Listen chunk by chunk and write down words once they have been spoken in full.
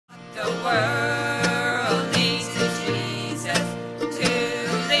the world needs is Jesus to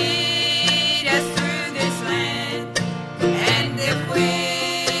lead us through this land. And if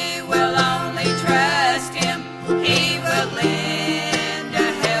we will only trust Him, He will lend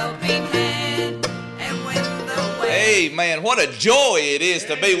a helping hand. And when the way... Amen. What a joy it is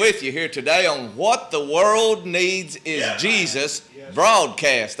to be with you here today on What the World Needs is Jesus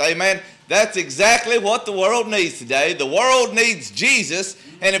broadcast. Amen. That's exactly what the world needs today. The world needs Jesus,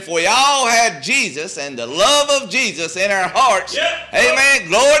 and if we all had Jesus and the love of Jesus in our hearts, amen,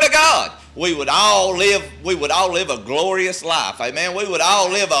 glory to God, we would all live a glorious life. Amen. We would all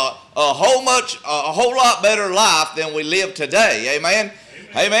live a whole lot better life than we live today. Amen.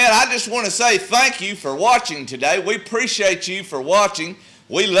 Amen. I just want to say thank you for watching today. We appreciate you for watching.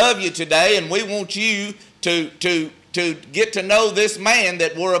 We love you today, and we want you to get to know this man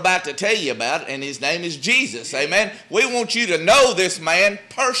that we're about to tell you about, and his name is Jesus. Amen. We want you to know this man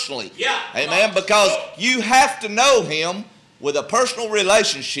personally. Amen. Because you have to know him with a personal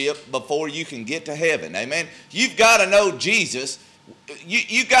relationship before you can get to heaven. Amen. You've got to know Jesus.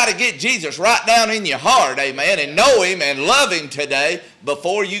 You got to get Jesus right down in your heart, amen, and know him and love him today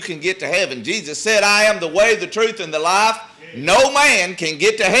before you can get to heaven. Jesus said, I am the way, the truth, and the life. No man can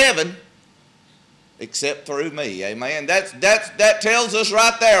get to heaven except through me. Amen. That tells us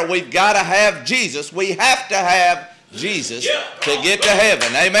right there we've got to have Jesus. We have to have Jesus to get to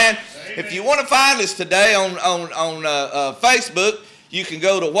heaven. Amen. If you want to find us today on Facebook, you can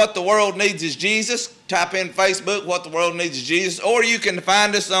go to What the World Needs is Jesus. Type in Facebook, What the World Needs is Jesus. Or you can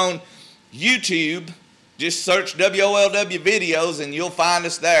find us on YouTube. Just search WOLW videos and you'll find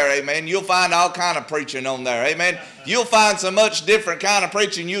us there, amen. You'll find all kind of preaching on there, amen. You'll find so much different kind of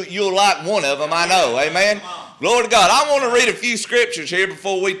preaching, you'll like one of them, I know, amen. Glory to God. I want to read a few scriptures here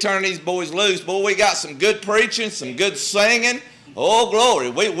before we turn these boys loose. Boy, we got some good preaching, some good singing. Oh, glory.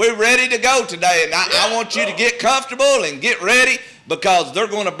 We're ready to go today, and I want you to get comfortable and get ready because they're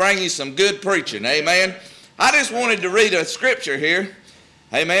going to bring you some good preaching, amen. I just wanted to read a scripture here,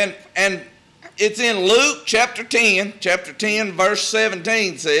 amen, and it's in Luke chapter 10, verse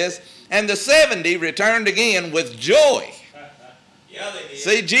 17 says, and the 70 returned again with joy.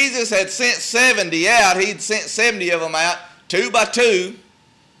 See, Jesus had sent 70 out. He'd sent 70 of them out, 2 by 2,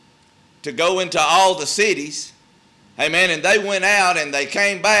 to go into all the cities. Amen. And they went out and they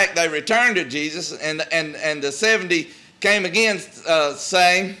came back. They returned to Jesus. And the 70 came again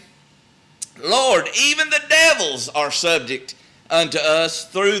saying, Lord, even the devils are subject unto us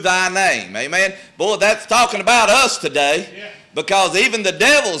through thy name. Amen. Boy, that's talking about us today, because even the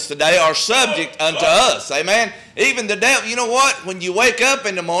devils today are subject unto us. Amen. Even the devil, you know what? When you wake up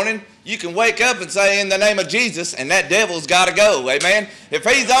in the morning, you can wake up and say, in the name of Jesus, and that devil's got to go. Amen. If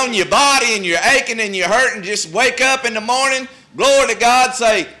he's on your body and you're aching and you're hurting, just wake up in the morning, glory to God,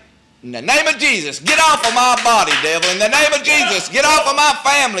 say, in the name of Jesus, get off of my body, devil. In the name of Jesus, get off of my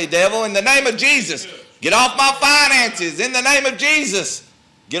family, devil. In the name of Jesus, get off my finances. In the name of Jesus,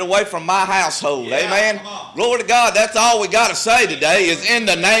 get away from my household. Amen. Glory to God. That's all we got to say today is in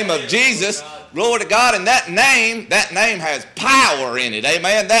the name of Jesus. Glory to God. And that name has power in it.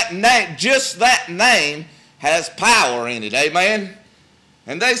 Amen. That name, just that name has power in it. Amen.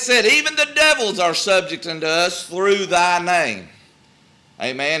 And they said, even the devils are subject unto us through thy name.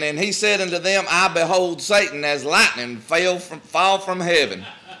 Amen. And he said unto them, I behold Satan as lightning fall from heaven.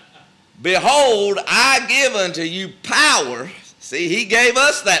 Behold, I give unto you power. See, he gave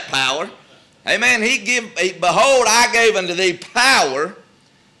us that power. Amen. Behold, I gave unto thee power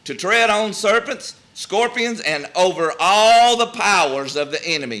to tread on serpents, scorpions, and over all the powers of the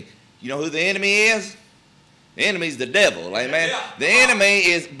enemy. You know who the enemy is? The enemy's the devil. Amen. The enemy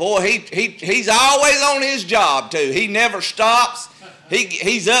is, boy, he's always on his job too. He never stops.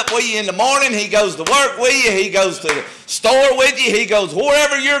 He's up with you in the morning. He goes to work with you. He goes to the store with you. He goes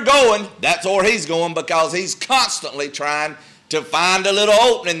wherever you're going. That's where he's going, because he's constantly trying to find a little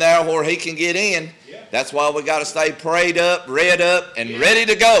opening there where he can get in. That's why we got to stay prayed up, read up, and ready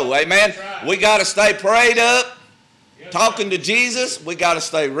to go. Amen. We got to stay prayed up, talking to Jesus. We got to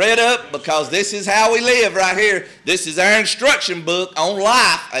stay read up, because this is how we live right here. This is our instruction book on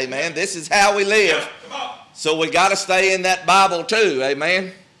life. Amen. This is how we live. So we got to stay in that Bible too.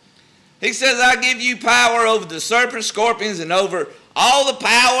 Amen. He says, I give you power over the serpents, scorpions, and over all the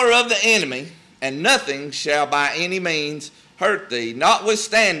power of the enemy, and nothing shall by any means hurt thee.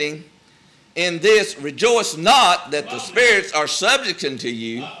 Notwithstanding, in this rejoice not that the spirits are subject unto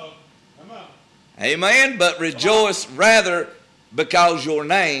you. Amen. But rejoice rather because your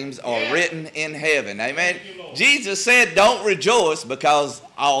names are written in heaven. Amen. Jesus said don't rejoice because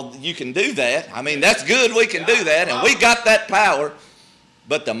you can do that. I mean, that's good, we can do that, and we got that power.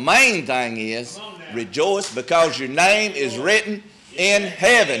 But the main thing is rejoice because your name is written in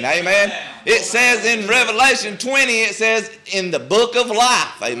heaven. Amen. It says in Revelation 20, it says in the book of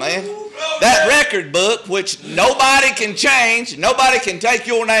life. Amen. That record book, which nobody can change, nobody can take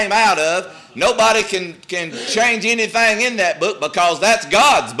your name out of, nobody can change anything in that book because that's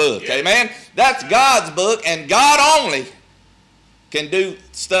God's book. Amen. That's God's book, and God only can do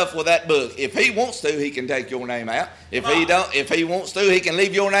stuff with that book. If he wants to, he can take your name out. If he wants to, he can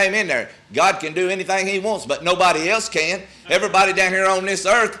leave your name in there. God can do anything he wants, but nobody else can. Everybody down here on this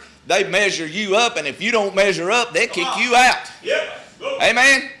earth, they measure you up, and if you don't measure up, they'll kick you out.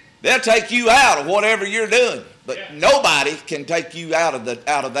 Amen. They'll take you out of whatever you're doing, but nobody can take you out of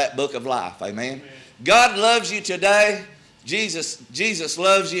that book of life. Amen. God loves you today. Jesus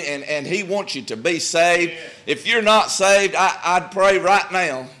loves you, and he wants you to be saved. If you're not saved, I'd pray right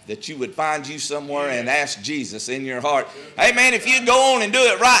now that you would find you somewhere and ask Jesus in your heart. Amen. If you go on and do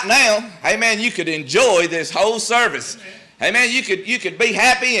it right now, amen, you could enjoy this whole service. Amen. You could be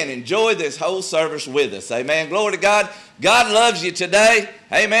happy and enjoy this whole service with us. Amen. Glory to God. God loves you today.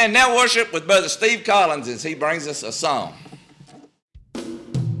 Amen. Now worship with Brother Steve Collins as he brings us a song.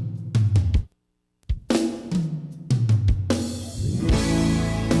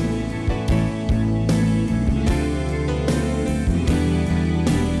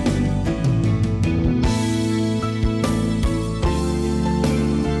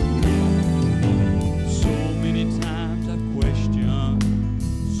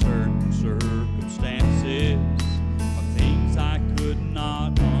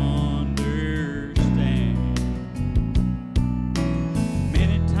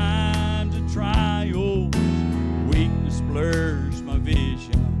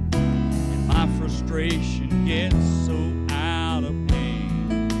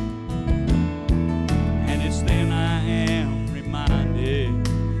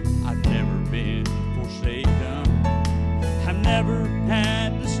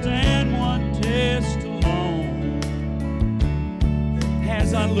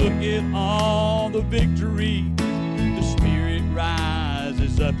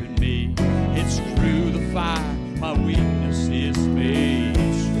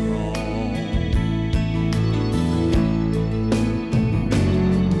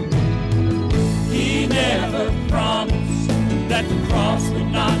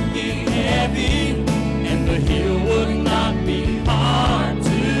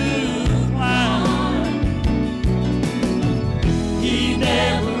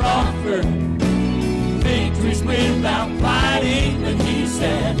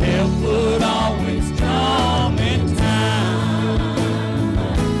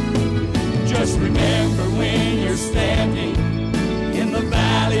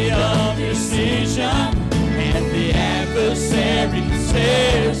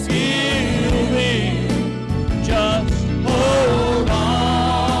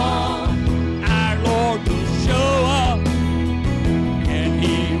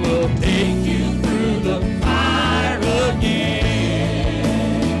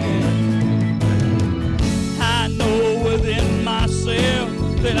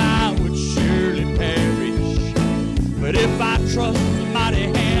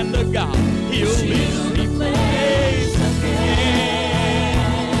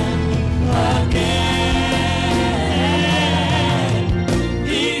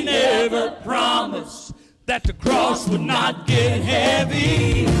 That the cross would not get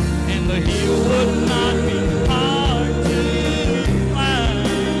heavy and the hill would not be hard to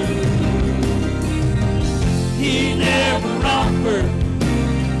climb. He never offered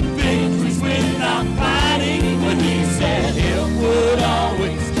victories without fighting, but he said help would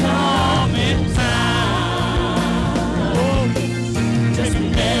always come in time. Oh, just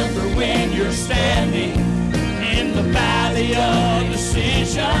remember when you're standing in the valley of decision.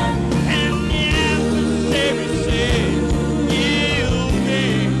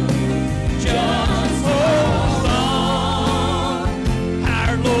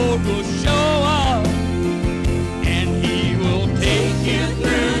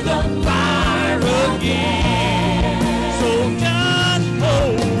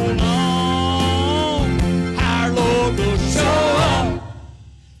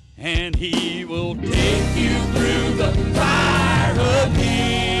 And he will take you through the fire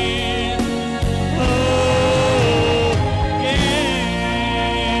again. Oh, yeah.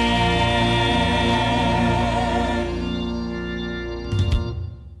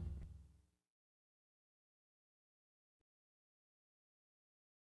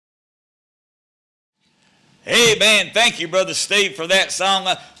 Amen. Thank you, Brother Steve, for that song.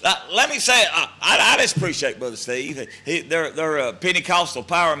 Let me say, I just appreciate Brother Steve. They're Pentecostal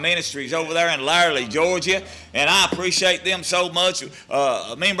Power Ministries over there in Laramie, Georgia, and I appreciate them so much.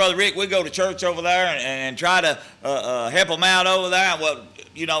 Me and Brother Rick, we go to church over there and try to help them out over there. Well,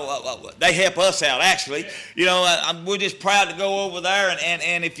 you know, they help us out, actually. You know, we're just proud to go over there.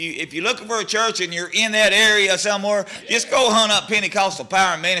 And if you're looking for a church and you're in that area somewhere, just go hunt up Pentecostal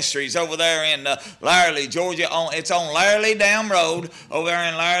Power Ministries over there in Laramie, Georgia. It's on Laramie Dam Road over there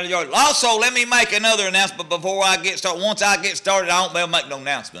in Laramie, Georgia. Also, let me make another announcement before I get started. Once I get started, I won't be able to make no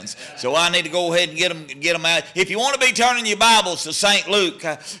announcements. So I need to go ahead and get them out. If you want to be turning your Bibles to St. Luke,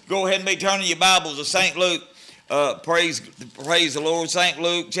 go ahead and be turning your Bibles to St. Luke. Praise the Lord. St.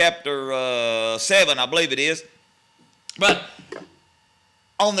 Luke chapter 7, I believe it is. But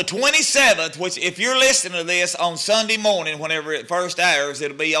on the 27th, which if you're listening to this on Sunday morning, whenever it first airs,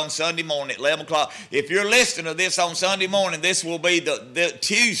 it'll be on Sunday morning at 11 o'clock. If you're listening to this on Sunday morning, this will be the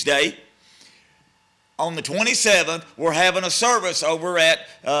Tuesday. On the 27th, we're having a service over at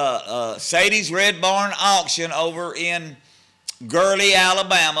Sadie's Red Barn Auction over in Gurley,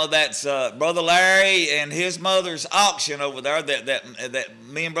 Alabama. That's Brother Larry and his mother's auction over there that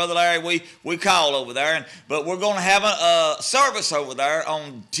me and Brother Larry we call over there. But we're going to have a service over there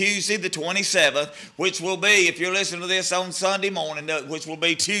on Tuesday the 27th, which will be, if you're listening to this on Sunday morning, which will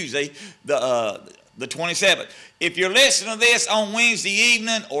be Tuesday the 27th. If you're listening to this on Wednesday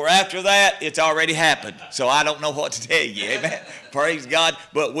evening or after that, it's already happened. So I don't know what to tell you. Amen. Praise God.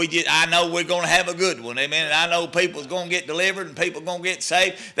 But I know we're going to have a good one. Amen. And I know people's going to get delivered and people going to get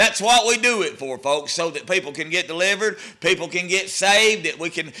saved. That's what we do it for, folks, so that people can get delivered, people can get saved, that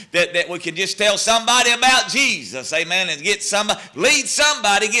we can just tell somebody about Jesus. Amen. And get somebody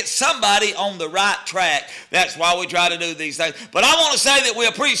on the right track. That's why we try to do these things. But I want to say that we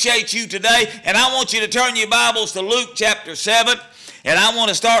appreciate you today, and I want you to turn your Bibles to Luke chapter 7, and I want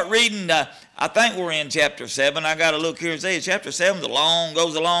to start reading. I think we're in chapter 7. I got to look here and see. Chapter 7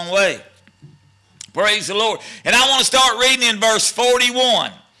 goes a long way. Praise the Lord. And I want to start reading in verse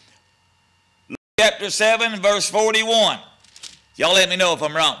 41. Luke chapter 7, verse 41. Y'all let me know if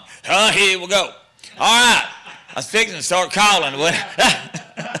I'm wrong. Here we go. All right. I was fixing to start calling.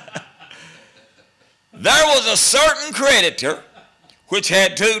 There was a certain creditor which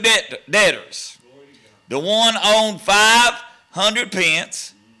had two debtors. The one owned 500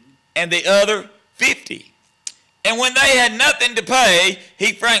 pence, and the other 50. And when they had nothing to pay,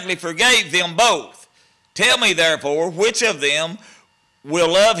 he frankly forgave them both. Tell me, therefore, which of them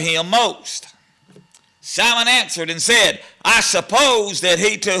will love him most? Simon answered and said, I suppose that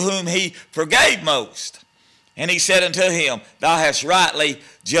he to whom he forgave most. And he said unto him, Thou hast rightly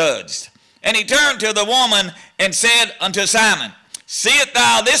judged. And he turned to the woman and said unto Simon, Seest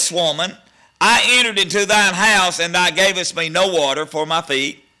thou this woman? I entered into thine house, and thou gavest me no water for my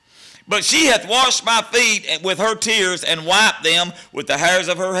feet. But she hath washed my feet with her tears, and wiped them with the hairs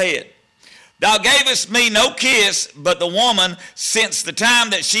of her head. Thou gavest me no kiss, but the woman, since the time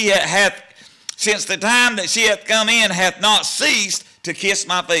that she hath come in, hath not ceased to kiss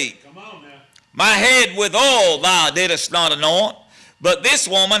my feet. Come on now. My head with oil thou didst not anoint, but this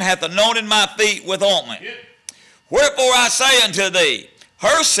woman hath anointed my feet with ointment. Yep. Wherefore I say unto thee,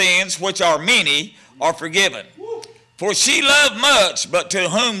 her sins, which are many, are forgiven. Woo. For she loved much, but to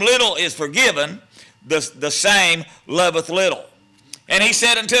whom little is forgiven, the same loveth little. And he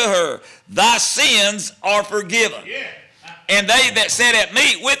said unto her, Thy sins are forgiven. Yeah. And they that sat at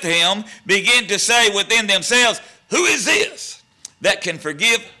meat with him began to say within themselves, Who is this that can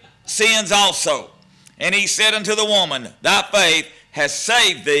forgive sins also? And he said unto the woman, Thy faith has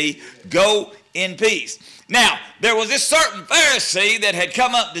saved thee. Go in peace. Now, there was this certain Pharisee that had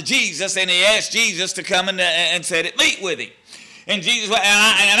come up to Jesus, and he asked Jesus to come and sit at meat with him. And Jesus,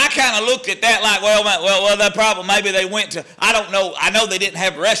 and I kind of looked at that like, well, that problem, maybe they went to, I don't know. I know they didn't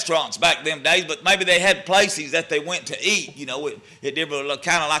have restaurants back them days, but maybe they had places that they went to eat. You know, it did look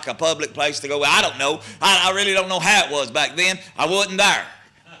kind of like a public place to go. I don't know. I really don't know how it was back then. I wasn't there.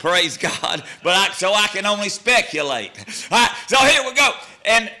 Praise God. But so I can only speculate. All right, so here we go.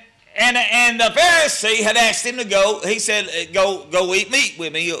 And the Pharisee had asked him to go. He said, go eat meat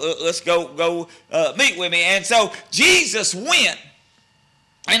with me. Let's go meet with me. And so Jesus went.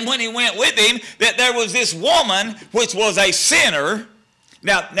 And when he went with him, that there was this woman which was a sinner.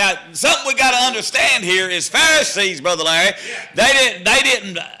 Now something we got to understand here is Pharisees, Brother Larry, they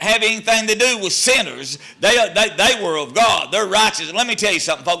didn't have anything to do with sinners. They were of God. They're righteous. Let me tell you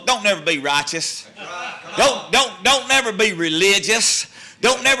something, folks. Don't never be righteous. Don't never be religious.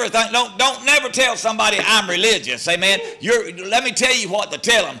 Don't never tell somebody I'm religious. Amen. Let me tell you what to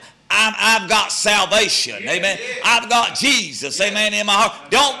tell them. I've got salvation. Amen. I've got Jesus. Amen. In my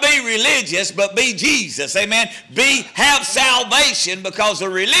heart. Don't be religious, but be Jesus. Amen. Have salvation, because the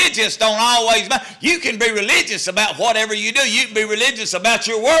religious don't always matter. You can be religious about whatever you do. You can be religious about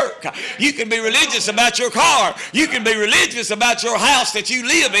your work. You can be religious about your car. You can be religious about your house that you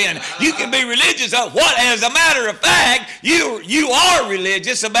live in. You can be religious about what, as a matter of fact, you are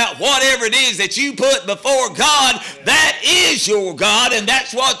religious about whatever it is that you put before God. That is your God, and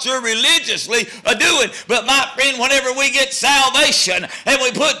that's what you're religiously doing. But my friend, whenever we get salvation and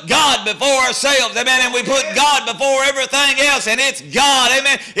we put God before ourselves, amen, and we put God before everything else, and it's God,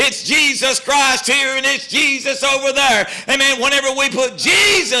 amen, it's Jesus Christ here and it's Jesus over there, amen. Whenever we put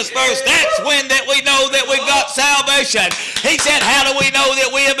Jesus first, that's when that we know that we've got salvation. He said, how do we know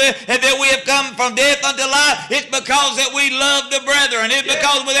that we have come from death unto life? It's because that we love the brethren. It's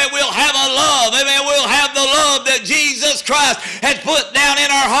because that we'll have a love, amen, we'll have the love that Jesus Christ has put down in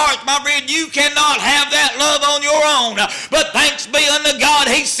our hearts. My friend, you cannot have that love on your own, but thanks be unto God,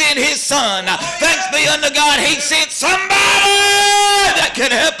 He sent His Son. Thanks be unto God, He sent somebody that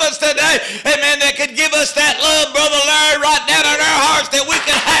could help us today, amen, that could give us that love, Brother Larry, right down in our hearts, that we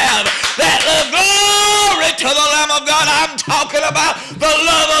can have that love. Glory to the Lamb of God. I'm talking about the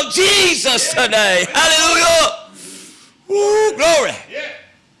love of Jesus today. Hallelujah. Woo, glory.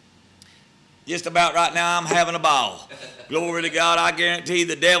 Just about right now, I'm having a ball. Glory to God. I guarantee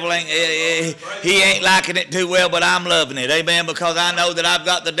the devil he ain't liking it too well, but I'm loving it. Amen. Because I know that I've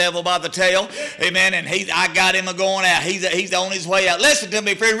got the devil by the tail. Amen. And I got him going out. He's on his way out. Listen to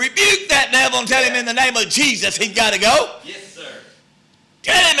me, friend. Rebuke that devil and tell him in the name of Jesus he's got to go. Yes, sir.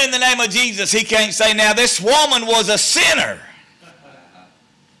 Tell him in the name of Jesus he can't say. Now, this woman was a sinner.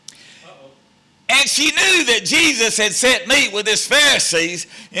 And she knew that Jesus had set meat with his Pharisees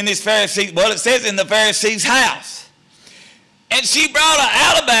well, it says in the Pharisees' house. And she brought an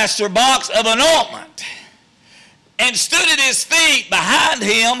alabaster box of an ointment and stood at his feet behind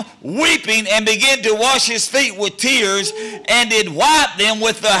him, weeping, and began to wash his feet with tears, and did wipe them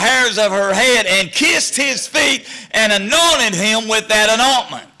with the hairs of her head, and kissed his feet, and anointed him with that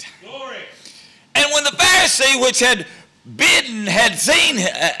anointment. Glory. And when the Pharisee which had bidden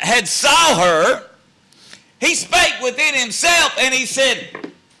had saw her, he spake within himself, and he said,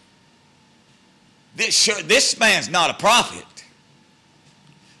 this man's not a prophet.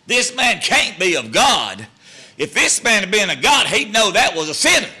 This man can't be of God. If this man had been of God, he'd know that was a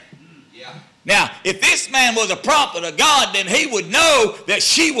sinner. Yeah. Now, if this man was a prophet of God, then he would know that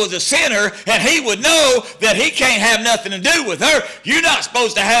she was a sinner, and he would know that he can't have nothing to do with her. You're not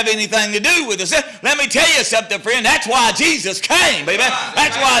supposed to have anything to do with us. Let me tell you something, friend. That's why Jesus came, baby.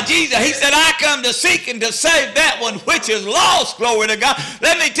 That's why Jesus, he said, I come to seek and to save that one which is lost, glory to God.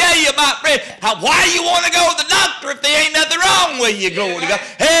 Let me tell you, my friend, why you want to go to the doctor if there ain't nothing wrong with you, glory to God.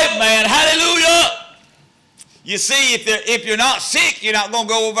 Hey, man, hallelujah. You see, if you're not sick, you're not going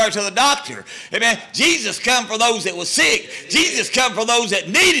to go over to the doctor. Amen. Jesus come for those that was sick. Jesus come for those that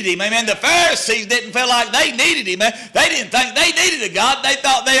needed him. Amen. The Pharisees didn't feel like they needed him. Man. They didn't think they needed a God. They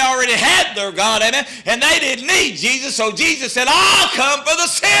thought they already had their God. Amen. And they didn't need Jesus. So Jesus said, I'll come for the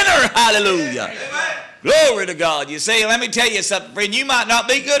sinner. Hallelujah. Amen. Glory to God. You see, let me tell you something, friend. You might not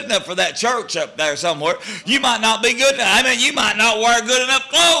be good enough for that church up there somewhere. You might not be good enough. I mean, you might not wear good enough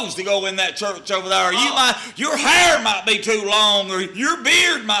clothes to go in that church over there. Or your hair might be too long, or your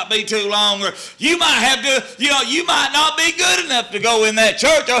beard might be too long, or you might have to, you might not be good enough to go in that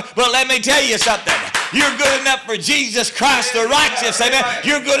church. But let me tell you something. You're good enough for Jesus Christ the righteous, amen.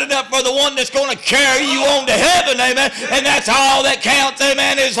 You're good enough for the one that's going to carry you on to heaven, amen. And that's all that counts,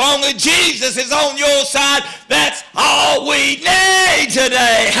 amen. As long as Jesus is on your side, that's all we need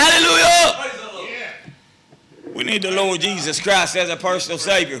today. Hallelujah. We need the Lord Jesus Christ as a personal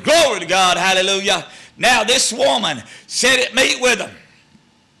Savior. Glory to God. Hallelujah. Now this woman sat at meat with him.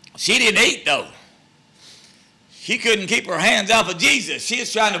 She didn't eat though. She couldn't keep her hands off of Jesus. She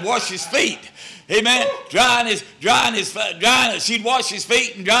was trying to wash his feet. Amen. She'd wash his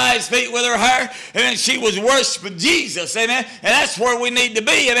feet and dry his feet with her hair. And she was worshiping Jesus. Amen. And that's where we need to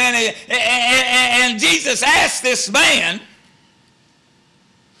be. Amen. And Jesus asked this man.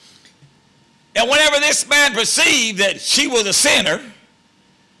 And whenever this man perceived that she was a sinner,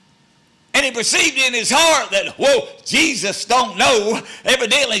 and he perceived in his heart that, whoa, Jesus don't know.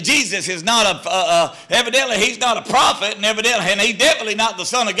 Evidently, Jesus is not evidently he's not a prophet, and he's definitely not the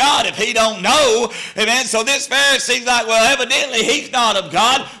Son of God if he don't know. Amen. So this Pharisee's like, well, evidently he's not of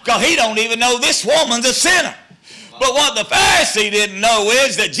God because he don't even know this woman's a sinner. But what the Pharisee didn't know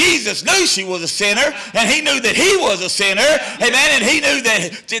is that Jesus knew she was a sinner, and he knew that he was a sinner, amen, and he knew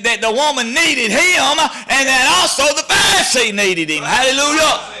that the woman needed him, and that also the Pharisee needed him.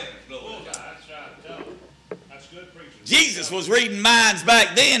 Hallelujah. Jesus was reading minds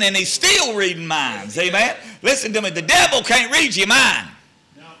back then, and he's still reading minds. Amen. Listen to me. The devil can't read your mind.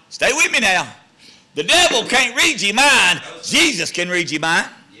 Stay with me now. The devil can't read your mind. Jesus can read your mind.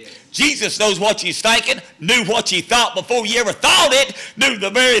 Jesus knows what you're thinking, knew what you thought before you ever thought it, knew the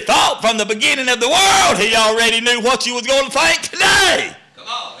very thought from the beginning of the world. He already knew what you was going to think today. Come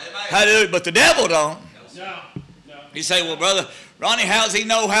on, amen. Hallelujah. But the devil don't. No. You say, well, Brother Ronnie, how does he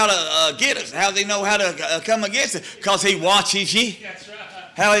know how to get us? How does he know how to come against it? Because he watches ye. That's right.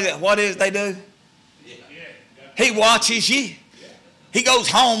 How is it? What is they do? He watches ye. He goes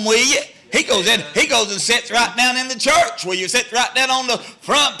home with you. He goes in. He goes and sits right down in the church where you sit right down on the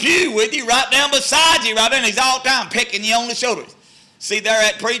front pew with you, right down beside you, right there. And he's all the time picking you on the shoulders. See there,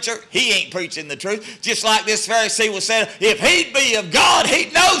 that preacher, he ain't preaching the truth. Just like this Pharisee was saying, if he'd be of God,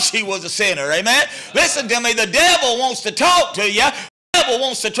 he'd know she was a sinner. Amen. Listen to me. The devil wants to talk to you. The devil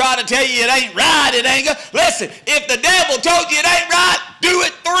wants to try to tell you it ain't right. It ain't good. Listen, if the devil told you it ain't right, do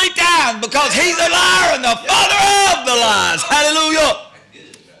it 3 times because he's a liar and the father of the lies. Hallelujah.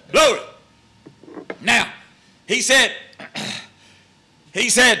 Glory. Now, he said,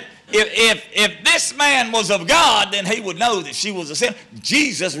 if this man was of God, then he would know that she was a sinner.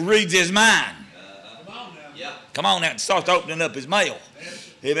 Jesus reads his mind. Come on now. Come on now, and starts opening up his mail.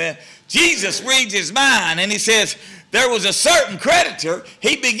 Amen. Jesus reads his mind, and he says, there was a certain creditor.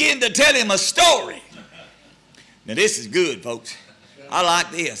 He began to tell him a story. Now, this is good, folks. I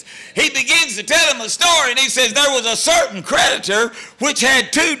like this. He begins to tell him a story, and he says, there was a certain creditor which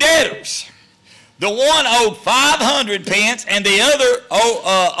had 2 debtors. The one owed 500 pence and the other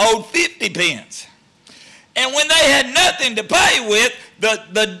owed 50 pence. And when they had nothing to pay with,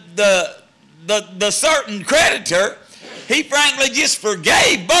 the certain creditor, he frankly just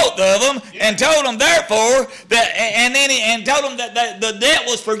forgave both of them and told them therefore that, and told them that the debt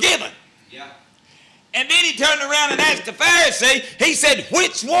was forgiven. And then he turned around and asked the Pharisee, he said,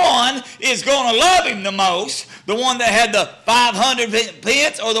 which one is going to love him the most? The one that had the 500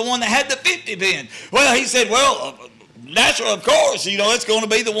 pence or the one that had the 50 pence? Well, he said, well, natural, of course, it's going to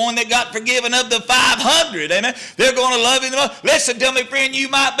be the one that got forgiven of the 500. Amen. They're going to love him the most. Listen to me, friend, you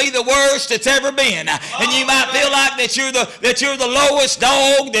might be the worst that's ever been. And you might feel like that you're the lowest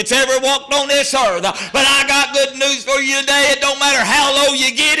dog that's ever walked on this earth. But I got good news for you today. It don't matter how low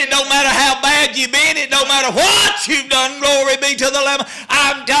you get. It don't matter how bad you've been. It don't matter what you've done. Glory be to the Lamb.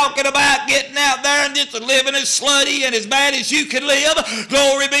 I'm talking about getting out there and just living as slutty and as bad as you can live.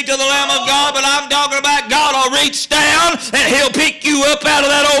 Glory be to the Lamb of God. But I'm talking about God will reach down and he'll pick you up out of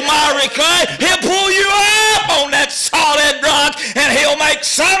that old miry clay. He'll pull you up on that solid rock and he'll make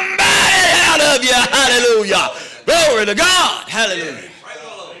somebody out of you. Hallelujah. Glory to God. Hallelujah.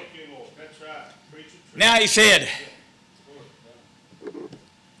 That's right. Now he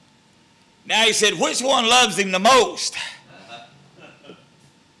said, which one loves him the most?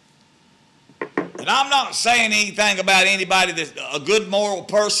 And I'm not saying anything about anybody that's a good moral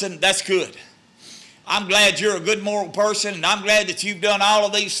person. That's good. I'm glad you're a good moral person, and I'm glad that you've done all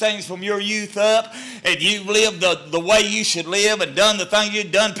of these things from your youth up, and you've lived the way you should live and done the things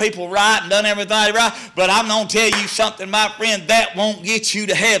you've done, people right and done everything right. But I'm going to tell you something, my friend, that won't get you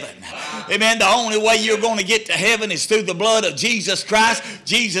to heaven. Amen. The only way you're going to get to heaven is through the blood of Jesus Christ.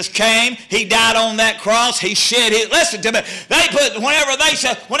 Jesus came. He died on that cross. He shed his. Listen to me. Whenever they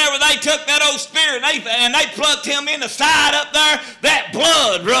took that old spear and they plugged him in the side up there, that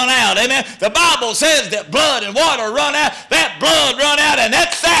blood run out. Amen. The Bible says that blood and water run out. That blood run out, and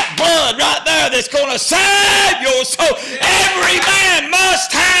that's that blood right there that's going to save your soul. Every man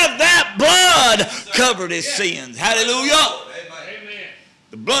must have that blood covered his sins. Hallelujah.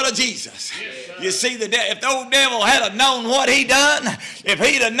 The blood of Jesus. You see, if the old devil had known what he done, if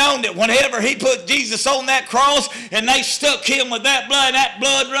he'd have known that whenever he put Jesus on that cross and they stuck him with that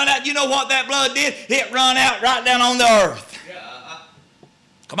blood run out, you know what that blood did? It run out right down on the earth.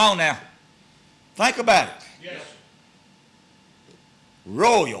 Come on now. Think about it. Yes.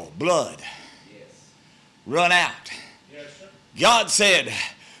 Royal blood. Run out. Yes, sir. God said,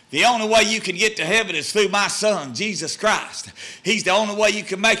 the only way you can get to heaven is through my son, Jesus Christ. He's the only way you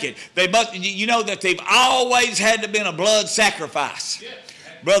can make it. You know that they've always had to been a blood sacrifice. Yes.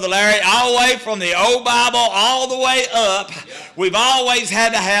 Brother Larry, all the way from the old Bible all the way up, we've always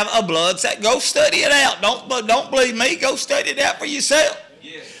had to have a blood sacrifice. Go study it out. Don't believe me. Go study it out for yourself.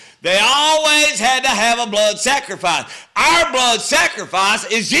 They always had to have a blood sacrifice. Our blood sacrifice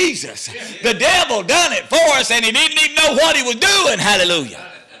is Jesus. The devil done it for us, and he didn't even know what he was doing. Hallelujah.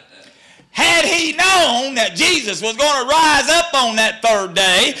 Had he known that Jesus was going to rise up on that third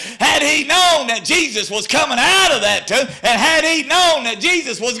day, had had he known that Jesus was coming out of that tomb, and had he known that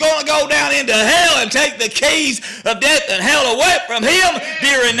Jesus was going to go down into hell and take the keys of death and hell away from him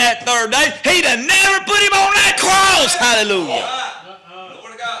during that third day, he'd have never put him on that cross. Hallelujah.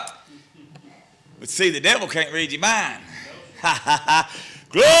 Glory to God. But see, the devil can't read your mind.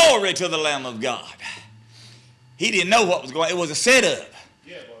 Glory to the Lamb of God. He didn't know what was going on. It was a setup.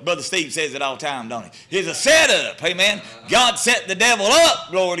 Brother Steve says it all the time, don't he? It's a setup, amen. God set the devil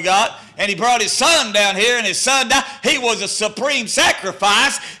up, glory to God, and he brought his son down here, and his son died. He was a supreme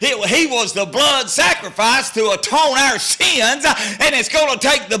sacrifice. He was the blood sacrifice to atone our sins, and it's going to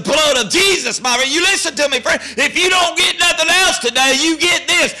take the blood of Jesus, my friend. You listen to me, friend. If you don't get nothing else today, you get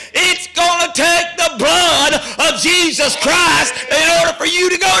this. It's going to take the blood of Jesus Christ in order for you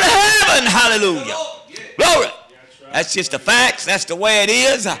to go to heaven. Hallelujah. Glory. That's just the facts. That's the way it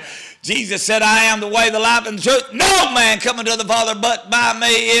is. Jesus said, I am the way, the life, and the truth. No man coming to the Father but by me.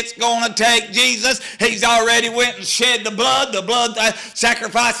 It's going to take Jesus. He's already went and shed the blood. The blood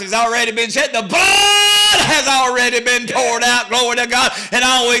sacrifice has already been shed. The blood has already been poured out. Glory to God. And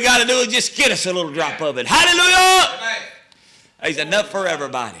all we got to do is just get us a little drop of it. Hallelujah. There's enough for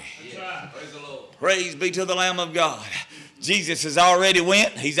everybody. Praise the Lord. Praise be to the Lamb of God. Jesus has already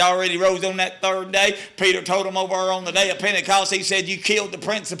went. He's already rose on that third day. Peter told him over on the day of Pentecost, he said, you killed the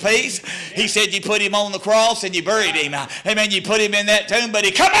Prince of Peace. He said, you put him on the cross and you buried him. Amen. You put him in that tomb, but he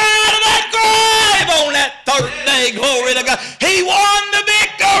come out of that grave on that third day. Glory to God. He won the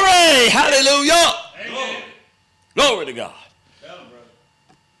victory. Hallelujah. Amen. Glory to God. Tell him, brother.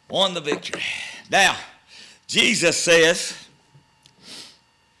 Won the victory. Now, Jesus says,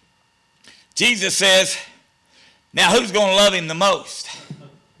 now, who's going to love him the most?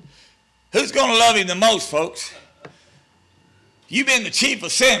 Who's going to love him the most, folks? You've been the chief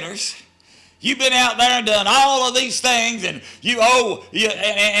of sinners. You've been out there and done all of these things, and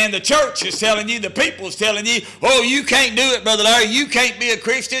and the church is telling you, the people is telling you, oh, you can't do it, Brother Larry. You can't be a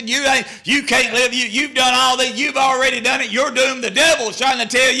Christian. You can't live. You've done all this. You've already done it. You're doomed. The devil is trying to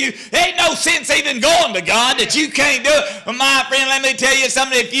tell you, ain't no sense even going to God, that you can't do it. Well, my friend, let me tell you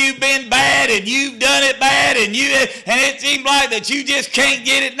something. If you've been bad and you've done it bad, and it seems like that you just can't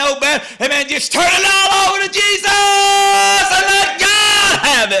get it no better, amen, just turn it all over to Jesus and let God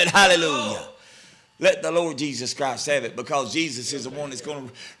have it. Hallelujah. Let the Lord Jesus Christ have it, because Jesus is the one that's going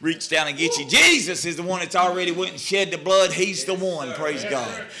to reach down and get you. Jesus is the one that's already went and shed the blood. He's the one, praise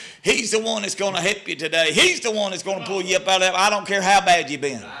God. He's the one that's going to help you today. He's the one that's going to pull you up out of that. I don't care how bad you've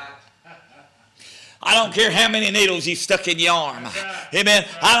been. I don't care how many needles you stuck in your arm. Amen.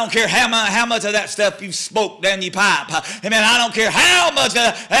 I don't care how much of that stuff you smoked down your pipe. Amen. I don't care how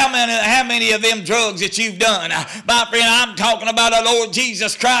many of them drugs that you've done. My friend, I'm talking about our Lord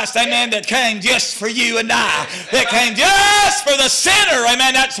Jesus Christ. Amen. That came just for you and I. That came just for the sinner.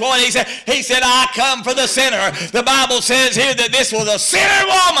 Amen. That's what he said. He said, I come for the sinner. The Bible says here that this was a sinner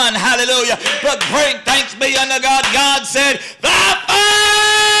woman. Hallelujah. But bring thanks be unto God. God said, thy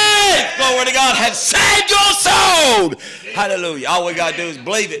faith, glory to God, has saved your soul. Hallelujah. All we got to do is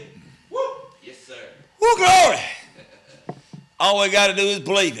believe it. Yes, sir. Woo, glory. All we got to do is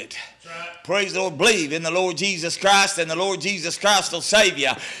believe it. Right. Praise the Lord. Believe in the Lord Jesus Christ, and the Lord Jesus Christ will save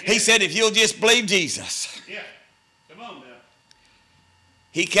you. He said, if you'll just believe Jesus. Yeah. Come on now.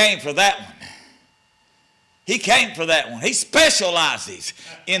 He came for that one. He came for that one. He specializes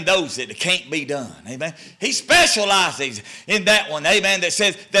in those that can't be done. Amen. He specializes in that one. Amen. That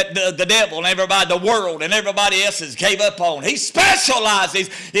says that the devil and everybody, the world and everybody else has gave up on. He specializes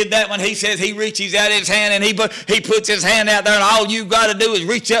in that one. He says he reaches out his hand and he puts his hand out there, and all you got to do is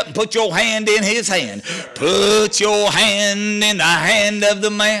reach up and put your hand in his hand. Put your hand in the hand of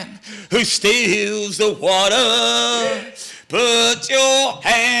the man who steals the water. Put your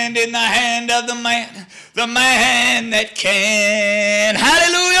hand in the hand of the man that can.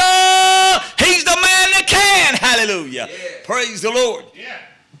 Hallelujah. He's the man that can. Hallelujah. Yeah. Praise the Lord. Yeah.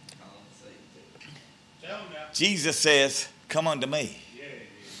 Tell him now. Jesus says, come unto me. Yeah.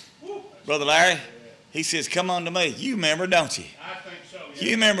 Woo. Brother Larry, he says, come unto me. You remember, don't you? I think so. Yeah.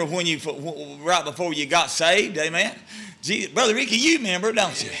 You remember when right before you got saved, amen? Brother Ricky, you remember,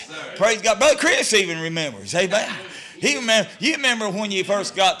 don't you? Yes, Praise God. Brother Chris even remembers, amen? You remember when you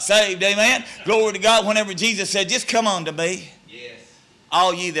first got saved, amen? Glory to God, whenever Jesus said, just come unto me, Yes.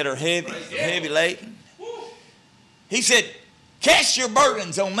 all ye that are heavy laden. He said, cast your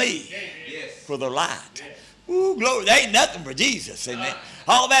burdens on me, Yes. for the light. Ooh, glory. There ain't nothing for Jesus, amen?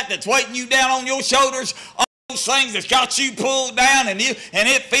 All that's weighting you down on your shoulders, all those things that's got you pulled down, and it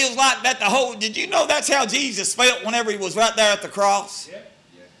feels like that the whole, did you know that's how Jesus felt whenever he was right there at the cross? Yeah.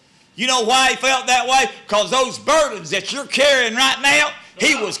 You know why he felt that way? Because those burdens that you're carrying right now,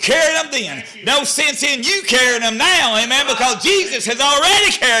 He was carrying them then. No sense in you carrying them now, amen, because Jesus has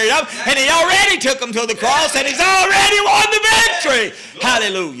already carried them, and he already took them to the cross, and he's already won the victory.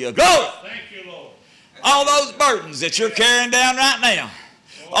 Hallelujah. Glory. Thank you, Lord. All those burdens that you're carrying down right now,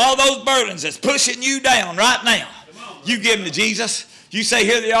 all those burdens that's pushing you down right now, you give them to Jesus. You say,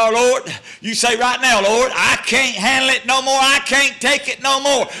 here they are, Lord. You say right now, Lord, I can't handle it no more. I can't take it no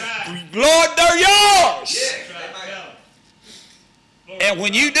more. Lord, they're yours. And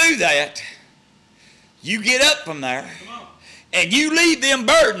when you do that, you get up from there and you leave them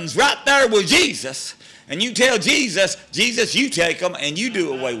burdens right there with Jesus, and you tell Jesus, Jesus, you take them and you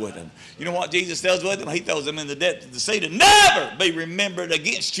do away with them. You know what Jesus does with them? He throws them in the depth of the sea to never be remembered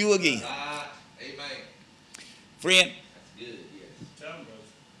against you again. Amen. Friend, Good, yes.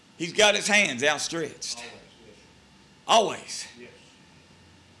 he's got his hands outstretched. Always.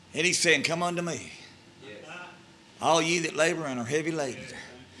 And he's saying, come unto me, all ye that labor and are heavy laden.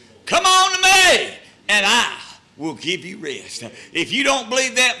 Come on to me, and I will give you rest. If you don't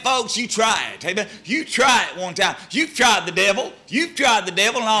believe that, folks, you try it. Amen. You try it one time. You've tried the devil. You've tried the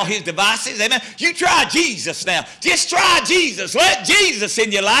devil and all his devices. Amen. You try Jesus now. Just try Jesus. Let Jesus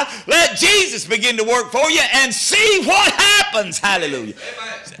in your life. Let Jesus begin to work for you and see what happens. Hallelujah.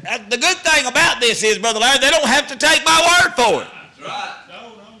 Amen. The good thing about this is, Brother Larry, they don't have to take my word for it. That's right.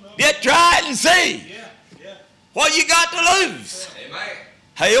 No. Just try it and see. Yeah. What you got to lose? Amen.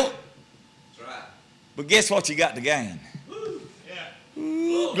 Hell. That's right. But guess what you got to gain? Yeah.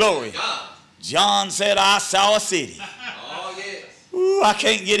 Ooh, glory. God. John said, I saw a city. Oh, yes. Ooh, I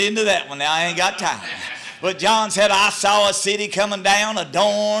can't get into that one now. I ain't got time. But John said, I saw a city coming down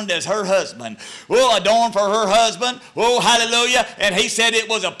adorned as her husband. Oh, adorned for her husband. Oh, hallelujah. And he said it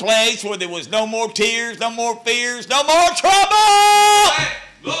was a place where there was no more tears, no more fears, no more trouble. Hey,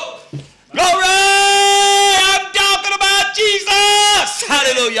 Lord. Glory! I'm talking about Jesus.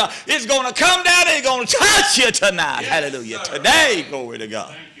 Hallelujah. It's going to come down and it's going to touch you tonight. Hallelujah. Today, glory to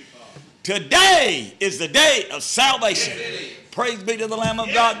God. Thank you, Father. Today is the day of salvation. Praise be to the Lamb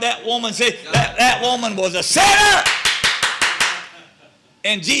of God. That woman said, that woman was a sinner.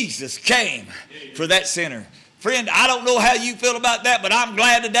 And Jesus came for that sinner. Friend, I don't know how you feel about that, but I'm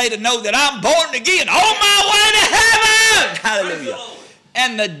glad today to know that I'm born again on my way to heaven. Hallelujah.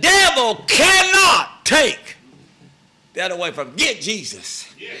 And the devil cannot take that away from him. Get Jesus.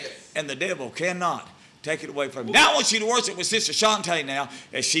 And the devil cannot take it away from him. Now I want you to worship with Sister Shantae now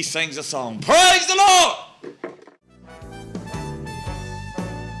as she sings a song. Praise the Lord.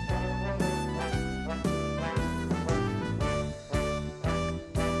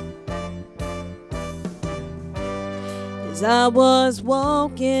 As I was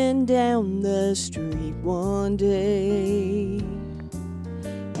walking down the street one day,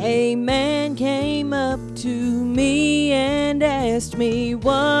 a man came up to me and asked me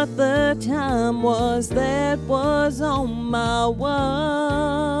what the time was that was on my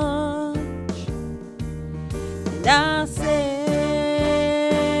watch. And I said,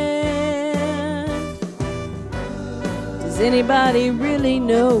 does anybody really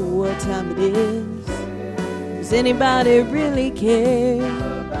know what time it is? Does anybody really care?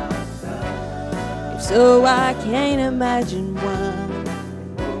 If so, I can't imagine why.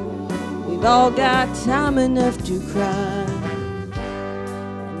 We've all got time enough to cry.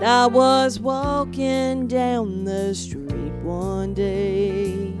 And I was walking down the street one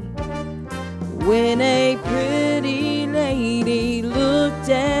day when a pretty lady looked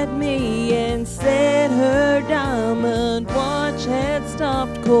at me and said her diamond watch had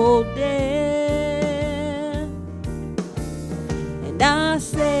stopped cold dead. And I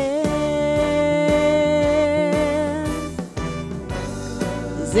said,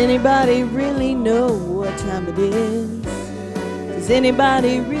 does anybody really know what time it is? Does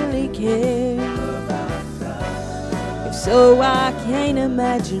anybody really care? If so, I can't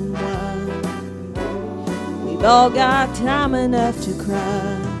imagine why. We've all got time enough to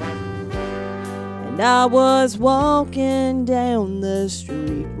cry. And I was walking down the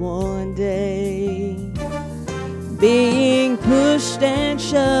street one day, being pushed and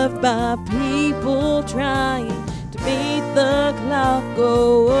shoved by people trying to beat the clock.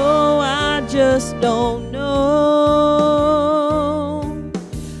 Oh, I just don't know.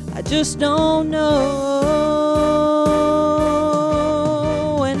 I just don't know.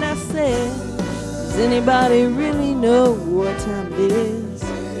 And I said, does anybody really know what time it is?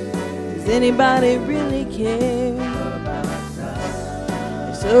 Does anybody really care?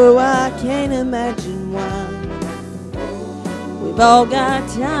 So I can't imagine why. We've all got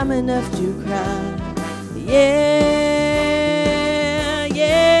time enough to cry. Yeah,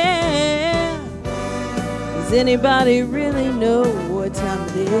 yeah. Does anybody really know what what time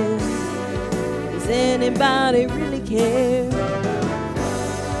it is. Does anybody really care?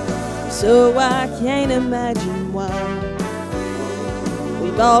 So I can't imagine why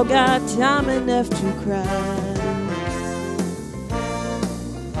we've all got time enough to cry.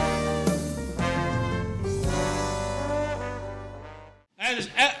 That is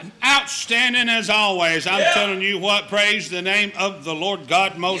outstanding as always. I'm telling you what, praise the name of the Lord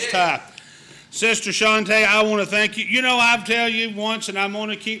God Most High. Sister Shante, I want to thank you. You know, I've told you once, and I'm going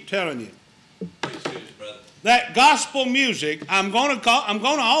to keep telling you. That gospel music, I'm going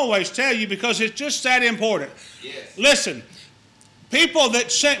to always tell you because it's just that important. Yes. Listen, people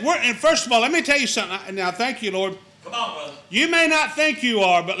that sing, and first of all, let me tell you something. Now, thank you, Lord. Come on, brother. You may not think you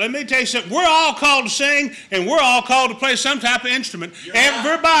are, but let me tell you something. We're all called to sing, and we're all called to play some type of instrument.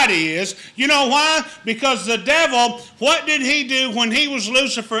 Everybody is. You know why? Because the devil, what did he do when he was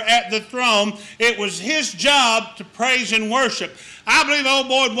Lucifer at the throne? It was his job to praise and worship. I believe the old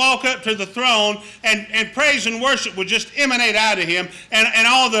boy would walk up to the throne and praise and worship would just emanate out of him. And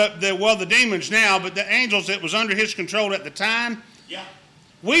all the demons now, but the angels that was under his control at the time. Yeah.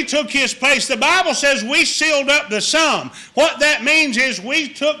 We took his place. The Bible says we sealed up the sum. What that means is we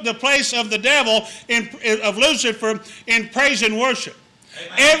took the place of the devil, of Lucifer, in praise and worship.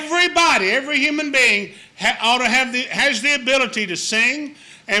 Amen. Everybody, every human being has the ability to sing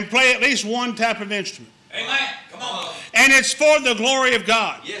and play at least one type of instrument. Amen. Come on. And it's for the glory of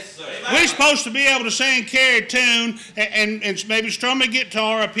God. Yes, sir. We're supposed to be able to sing, carry a tune, and maybe strum a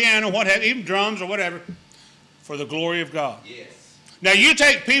guitar, a piano, whatever, even drums or whatever, for the glory of God. Yes. Now, you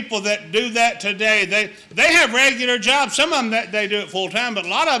take people that do that today, they have regular jobs. Some of them, they do it full-time, but a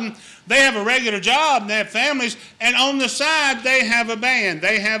lot of them, they have a regular job, and they have families, and on the side, they have a band.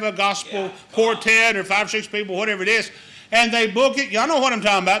 They have a gospel quartet or 5 or 6 people, whatever it is, and they book it. Y'all know what I'm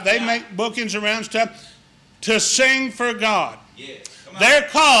talking about. They make bookings around stuff to sing for God. Yes. They're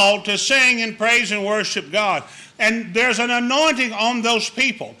called to sing and praise and worship God. And there's an anointing on those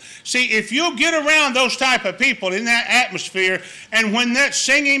people. See, if you get around those type of people in that atmosphere, and when that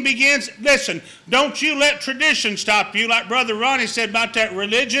singing begins, listen, don't you let tradition stop you. Like Brother Ronnie said about that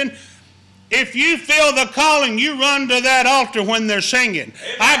religion, if you feel the calling, you run to that altar when they're singing.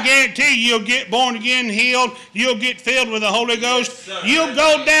 Amen. I guarantee you'll get born again, healed. You'll get filled with the Holy Ghost. Yes, you'll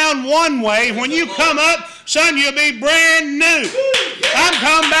go down one way. When you come up, son, you'll be brand new. I'm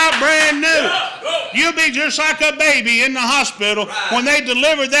talking about brand new. You'll be just like a baby in the hospital. When they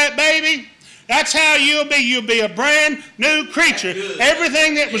deliver that baby, that's how you'll be. You'll be a brand new creature.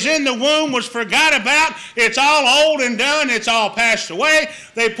 Everything that was in the womb was forgot about. It's all old and done. It's all passed away.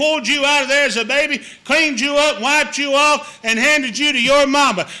 They pulled you out of there as a baby, cleaned you up, wiped you off, and handed you to your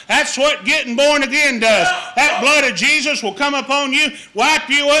mama. That's what getting born again does. That blood of Jesus will come upon you, wipe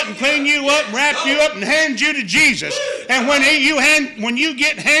you up, and clean you up, and wrap you up, and hand you to Jesus. And when you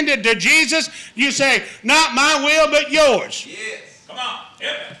get handed to Jesus, you say, "Not my will, but yours." Yes. Come on.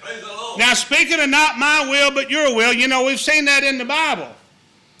 Yeah. Praise the Lord. Now, speaking of not my will, but your will, you know, we've seen that in the Bible.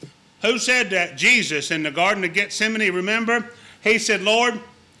 Who said that? Jesus in the Garden of Gethsemane, remember? He said, "Lord,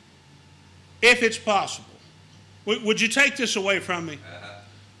 if it's possible, would you take this away from me?"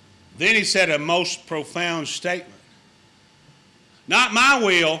 Then he said a most profound statement. Not my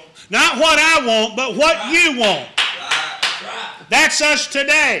will, not what I want, but what you want. That's us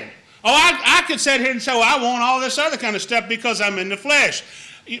today. Oh, I could sit here and say, well, I want all this other kind of stuff because I'm in the flesh.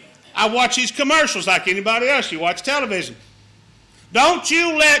 I watch these commercials like anybody else. You watch television. Don't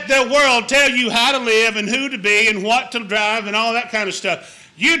you let the world tell you how to live and who to be and what to drive and all that kind of stuff.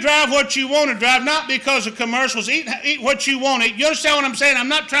 You drive what you want to drive, not because of commercials. Eat what you want to eat. You understand what I'm saying? I'm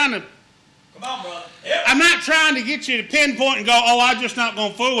not trying to... Come on, brother. Yep. I'm not trying to get you to pinpoint and go, oh, I'm just not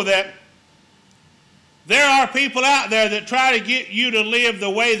going to fool with that. There are people out there that try to get you to live the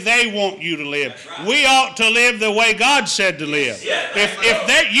way they want you to live. Right. We ought to live the way God said to live. Yes.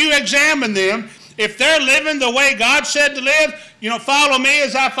 If you examine them, if they're living the way God said to live, you know, follow me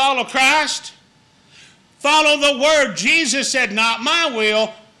as I follow Christ. Follow the word. Jesus said, not my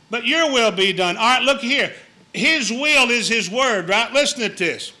will, but your will be done. All right, look here. His will is his word, right? Listen to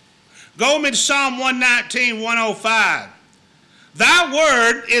this. Go to Psalm 119, 105. Thy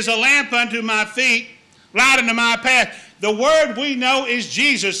word is a lamp unto my feet, light unto my path. The word we know is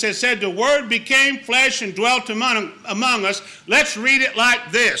Jesus. It said the word became flesh and dwelt among us. Let's read it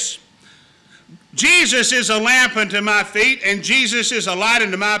like this. Jesus is a lamp unto my feet, and Jesus is a light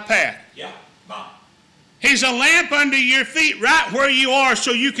unto my path. Yeah, come on. He's a lamp under your feet right where you are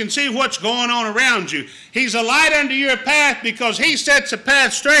so you can see what's going on around you. He's a light under your path because he sets the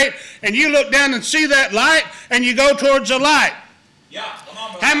path straight, and you look down and see that light, and you go towards the light. Yeah, come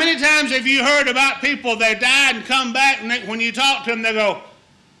on, brother. How many times have you heard about people that died and come back, and when you talk to them, they go,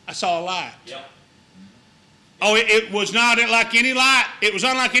 I saw a light. Yep. Oh, it was not like any light. It was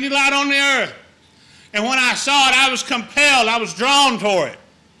unlike any light on the earth. And when I saw it, I was compelled. I was drawn toward it.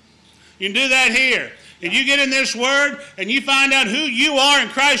 You can do that here. If you get in this Word and you find out who you are in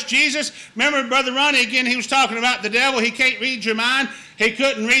Christ Jesus. Remember Brother Ronnie, again, he was talking about the devil. He can't read your mind. He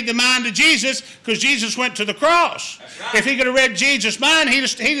couldn't read the mind of Jesus because Jesus went to the cross. Right. If he could have read Jesus' mind, he'd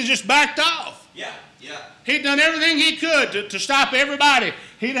have just backed off. Yeah, yeah. He'd done everything he could to stop everybody.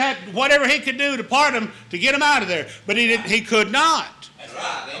 He'd had whatever he could do to part them, to get them out of there. But he could not. That's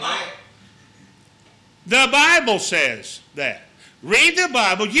right. Amen. The Bible says that. Read the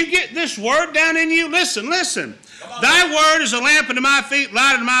Bible. You get this Word down in you. Listen. Thy Word is a lamp unto my feet,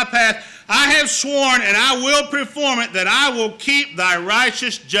 light unto my path. I have sworn, and I will perform it, that I will keep thy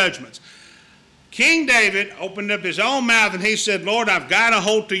righteous judgments. King David opened up his own mouth, and he said, Lord, I've got a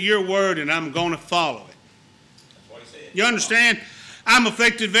hold to your Word, and I'm going to follow it. That's what he said. You understand? I'm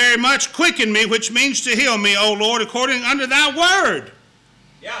afflicted very much. Quicken me, which means to heal me, O Lord, according unto thy Word.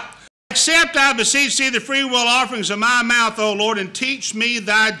 Yeah. Accept, I beseech thee, the free will offerings of my mouth, O Lord, and teach me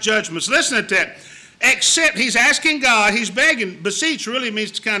thy judgments. Listen to that. Accept, he's asking God, he's begging. Beseech really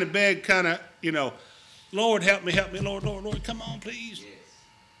means to kind of beg, kind of, Lord, help me, Lord, come on, please. Yes.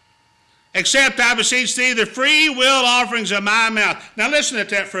 Accept, I beseech thee, the free will offerings of my mouth. Now listen to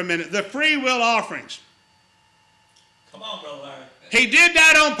that for a minute. The free will offerings. Come on, Brother Larry. He did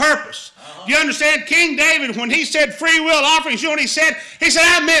that on purpose. You understand? King David, when he said free will offerings, you know what he said? He said,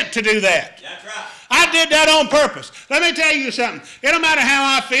 I meant to do that. That's right. I did that on purpose. Let me tell you something. It don't matter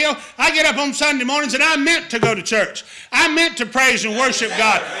how I feel. I get up on Sunday mornings and I meant to go to church. I meant to praise and worship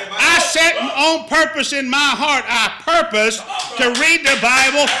God. I set on purpose in my heart. I purposed to read the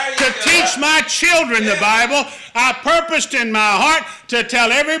Bible, to teach my children the Bible. I purposed in my heart to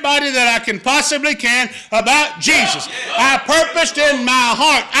tell everybody that I can possibly can about Jesus. I purposed in my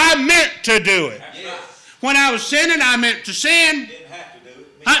heart. I meant to do it. When I was sinning, I meant to sin.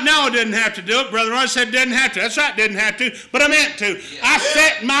 No, I didn't have to do it. Brother Ron said didn't have to. That's right, didn't have to, but I meant to. I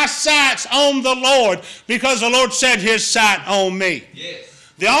set my sights on the Lord because the Lord set his sight on me.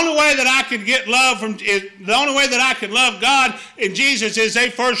 Yes. The only way that I could get love the only way that I could love God in Jesus is they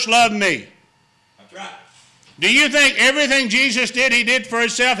first loved me. That's right. Do you think everything Jesus did, he did for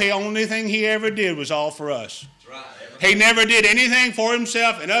himself? The only thing he ever did was all for us. That's right. He never did anything for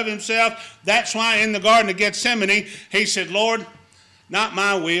himself and of himself. That's why in the Garden of Gethsemane, he said, Lord, not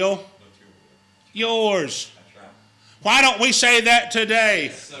my will, yours. That's right. Why don't we say that today?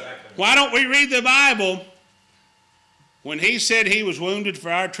 Yes, why don't we read the Bible? When he said he was wounded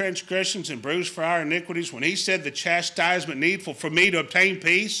for our transgressions and bruised for our iniquities, when he said the chastisement needful for me to obtain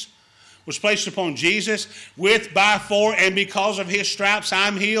peace was placed upon Jesus, with, by, for, and because of his stripes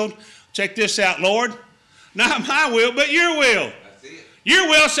I'm healed. Check this out, Lord. Not my will, but your will. That's it. Your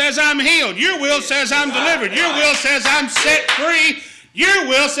will says I'm healed. Your will says I'm delivered. Your will says I'm set free. Your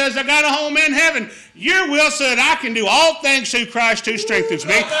will says I got a home in heaven. Your will said I can do all things through Christ who strengthens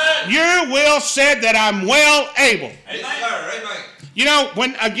me. Your will said that I'm well able. Amen. You know,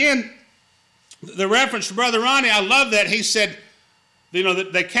 when, again, the reference to Brother Ronnie, I love that. He said,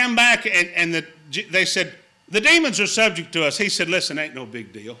 they came back and they said, the demons are subject to us. He said, listen, ain't no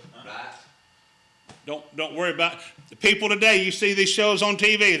big deal. Don't worry about it. The people today, you see these shows on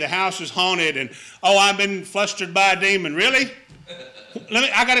TV, the house is haunted, and, I've been flustered by a demon. Really?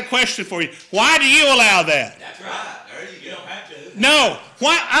 I got a question for you. Why do you allow that? That's right. There you go. Don't have to. No.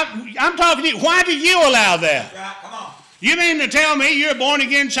 I'm talking to you. Why do you allow that? That's right. Come on. You mean to tell me you're a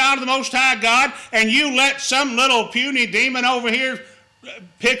born-again child of the Most High God and you let some little puny demon over here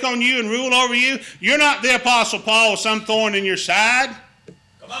pick on you and rule over you? You're not the Apostle Paul with some thorn in your side.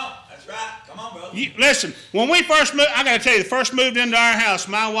 Come on. That's right. Come on, brother. Listen, when we first moved, I got to tell you, first moved into our house,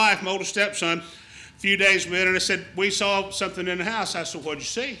 my wife, my oldest stepson, few days later, and I said, we saw something in the house. I said, what'd you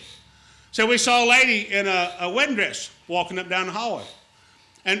see? So we saw a lady in a wedding dress walking up down the hallway.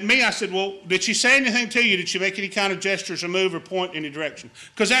 And me, I said, well, did she say anything to you? Did she make any kind of gestures or move or point in any direction?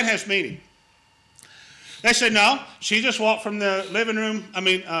 Because that has meaning. They said, no. She just walked from the living room,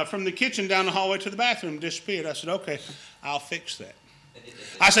 from the kitchen down the hallway to the bathroom and disappeared. I said, okay, I'll fix that.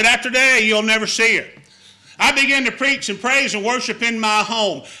 I said, after today, you'll never see her. I began to preach and praise and worship in my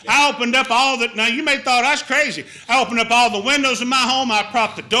home. I opened up now you may have thought I was crazy. I opened up all the windows in my home. I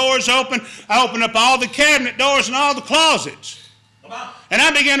propped the doors open. I opened up all the cabinet doors and all the closets. And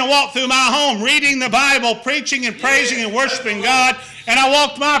I began to walk through my home, reading the Bible, preaching and praising and worshiping God. And I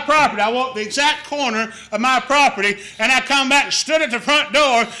walked my property. I walked the exact corner of my property. And I come back and stood at the front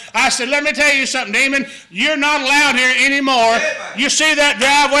door. I said, let me tell you something, Damon. You're not allowed here anymore. You see that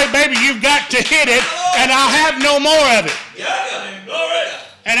driveway, baby? You've got to hit it. And I'll have no more of it.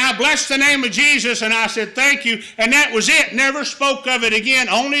 And I blessed the name of Jesus, and I said, thank you. And that was it. Never spoke of it again.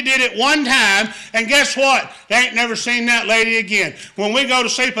 Only did it one time. And guess what? They ain't never seen that lady again. When we go to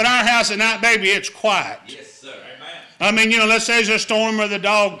sleep at our house at night, baby, it's quiet. Yes, sir. Amen. I mean, let's say there's a storm or the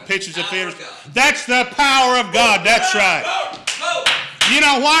dog pitches a fit. That's the power of God. That's right. You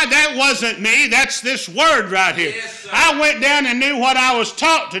know why? That wasn't me. That's this word right here. Yes, I went down and knew what I was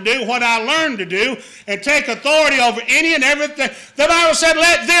taught to do, what I learned to do, and take authority over any and everything. The Bible said,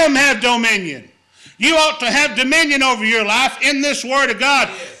 let them have dominion. You ought to have dominion over your life in this word of God.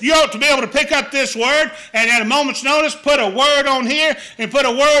 Yes. You ought to be able to pick up this word and at a moment's notice put a word on here and put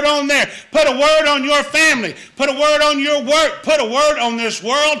a word on there. Put a word on your family. Put a word on your work. Put a word on this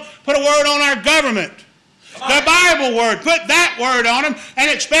world. Put a word on our government. The Bible word. Put that word on them and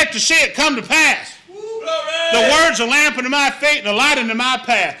expect to see it come to pass. The word's a lamp unto my feet and a light unto my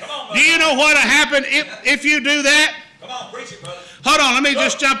path. Do you know what will happen if you do that? Come on, preach it, brother. Hold on, let me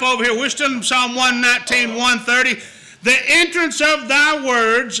just jump over here. We're still in Psalm 119, 130. The entrance of thy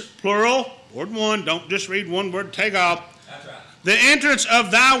words, plural, word one, don't just read one word, take off. That's right. The entrance of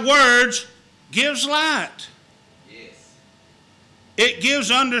thy words gives light. Yes. It gives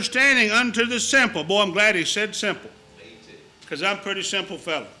understanding unto the simple. Boy, I'm glad he said simple. Me too. Because I'm a pretty simple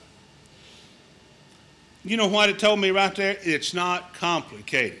fellow. You know what it told me right there? It's not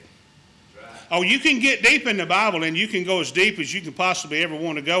complicated. Right. Oh, you can get deep in the Bible and you can go as deep as you can possibly ever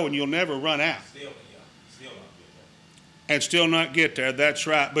want to go and you'll never run out. Still not get there. And still not get there, that's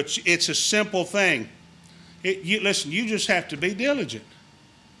right. But it's a simple thing. Listen, you just have to be diligent.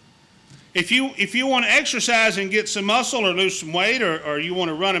 If you want to exercise and get some muscle or lose some weight or you want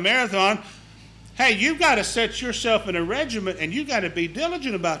to run a marathon, hey, you've got to set yourself in a regiment and you've got to be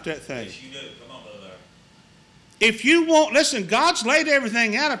diligent about that thing. Yes, you do. Come on, brother. If you won't, listen, God's laid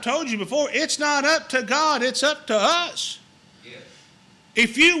everything out. I've told you before, it's not up to God, it's up to us. Yes.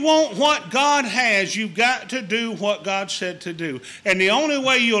 If you want what God has, you've got to do what God said to do. And the only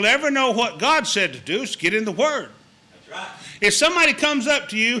way you'll ever know what God said to do is get in the Word. That's right. If somebody comes up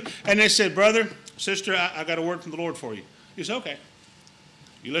to you and they said, brother, sister, I got a word from the Lord for you. You say, okay.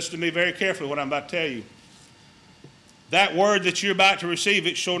 You listen to me very carefully what I'm about to tell you. That word that you're about to receive,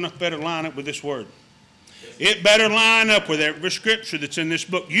 it sure enough better line up with this word. It better line up with every scripture that's in this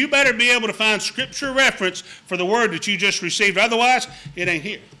book. You better be able to find scripture reference for the word that you just received. Otherwise, it ain't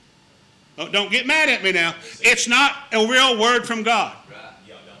here. Oh, don't get mad at me now. It's not a real word from God. Right.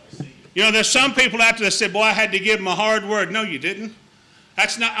 Y'all don't receive it. You know, there's some people out there that say, boy, I had to give them a hard word. No, you didn't.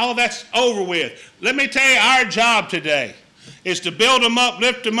 That's not, all that's over with. Let me tell you, our job today is to build them up,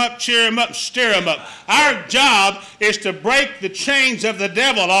 lift them up, cheer them up, and stir them up. Our job is to break the chains of the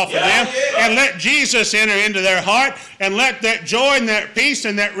devil off of them and let Jesus enter into their heart and let that joy and that peace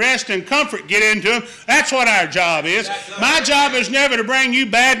and that rest and comfort get into them. That's what our job is. My job is never to bring you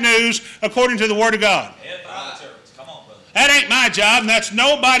bad news according to the Word of God. Come on, brother. That ain't my job, and that's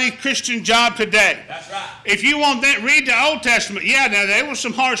nobody's Christian job today. That's right. If you want that, read the Old Testament. Yeah, now there was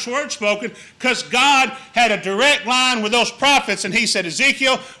some harsh words spoken because God had a direct line with those prophets, and he said,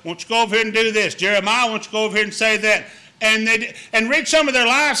 Ezekiel, won't you go over here and do this? Jeremiah, won't you go over here and say that? And read some of their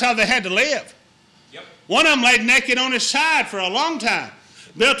lives, how they had to live. Yep. One of them laid naked on his side for a long time.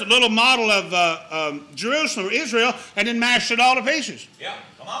 Built a little model of Jerusalem or Israel and then mashed it all to pieces. Yeah.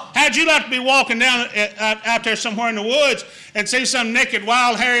 Come on. How'd you like to be walking down out there somewhere in the woods and see some naked,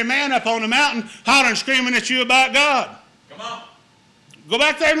 wild, hairy man up on the mountain hollering, screaming at you about God? Come on. Go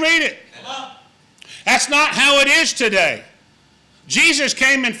back there and read it. Come on. That's not how it is today. Jesus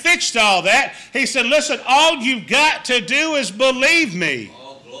came and fixed all that. He said, listen, all you've got to do is believe me.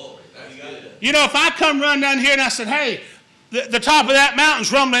 Oh, glory. That's good. You know, if I come run down here and I said, hey, the top of that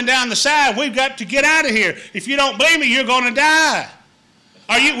mountain's rumbling down the side, we've got to get out of here. If you don't believe me, you're going to die.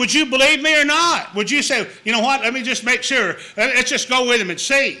 Would you believe me or not? Would you say, you know what, let me just make sure. Let's just go with him and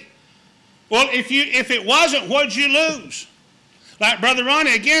see. Well, if it wasn't, what'd you lose? Like Brother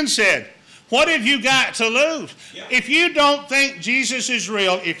Ronnie again said, what have you got to lose? Yeah. If you don't think Jesus is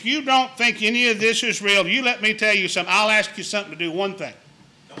real, if you don't think any of this is real, you let me tell you something. I'll ask you something to do, one thing.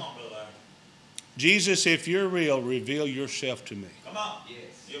 Come on, Brother Larry. Jesus, if you're real, reveal yourself to me. Come on. Yes.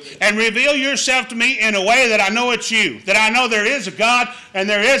 And reveal yourself to me in a way that I know it's you. That I know there is a God, and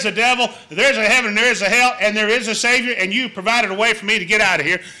there is a devil, there is a heaven, and there is a hell, and there is a Savior, and you provided a way for me to get out of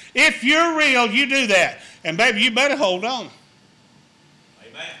here. If you're real, you do that. And baby, you better hold on.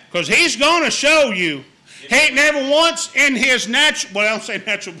 Because he's going to show you. He ain't never once in his natural, well, I don't say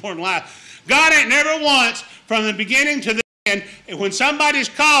natural born life. God ain't never once from the beginning to the end, when somebody's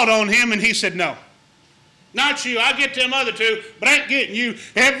called on him and he said, no. Not you. I get them other two, but I ain't getting you.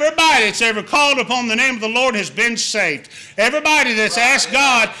 Everybody that's ever called upon the name of the Lord has been saved. Everybody that's asked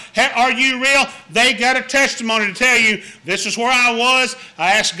God, are you real? They got a testimony to tell you, this is where I was.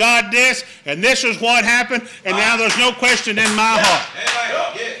 I asked God this, and this is what happened, and now there's no question in my heart.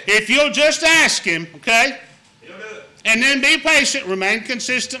 If you'll just ask him, okay, and then be patient, remain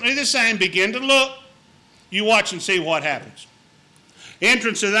consistently the same, begin to look, you watch and see what happens.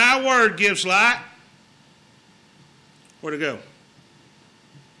 Entrance of thy word gives light. Where'd it go?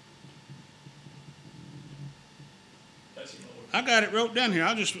 I got it wrote down here.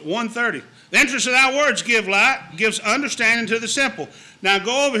 130. The entrance of thy words give light, gives understanding to the simple. Now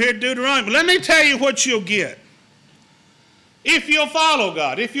go over here to Deuteronomy. But let me tell you what you'll get. If you'll follow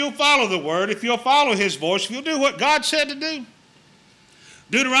God, if you'll follow the word, if you'll follow his voice, if you'll do what God said to do.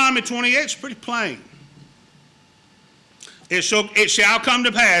 Deuteronomy 28 is pretty plain. It shall come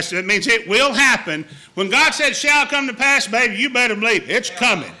to pass. That means it will happen. When God said shall come to pass, baby, you better believe it's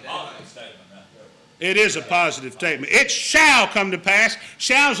coming. It is a positive statement. It shall come to pass.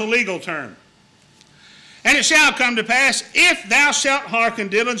 Shall is a legal term. And it shall come to pass, if thou shalt hearken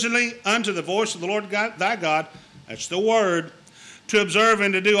diligently unto the voice of the Lord God, thy God, that's the word, to observe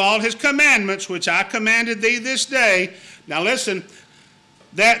and to do all his commandments, which I commanded thee this day. Now listen,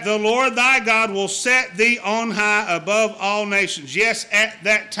 that the Lord thy God will set thee on high above all nations. Yes, at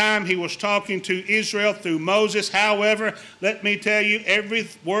that time he was talking to Israel through Moses. However, let me tell you, every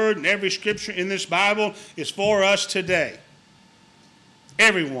word and every scripture in this Bible is for us today.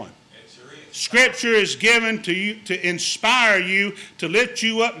 Everyone. Scripture is given to you to inspire you, to lift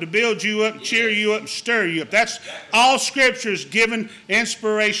you up, to build you up, cheer you up, and stir you up. That's all Scripture is given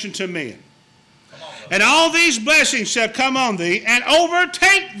inspiration to men. And all these blessings shall come on thee and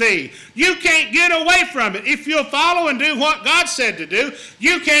overtake thee. You can't get away from it. If you'll follow and do what God said to do,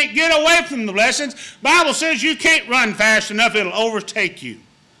 you can't get away from the blessings. The Bible says you can't run fast enough, it'll overtake you.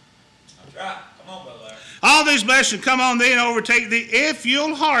 That's right. Come on, Brother Larry. All these blessings come on thee and overtake thee if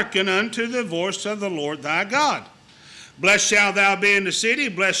you'll hearken unto the voice of the Lord thy God. Blessed shalt thou be in the city,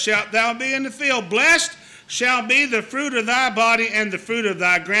 blessed shalt thou be in the field. Blessed shall be the fruit of thy body, and the fruit of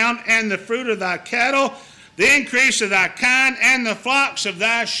thy ground, and the fruit of thy cattle, the increase of thy kind, and the flocks of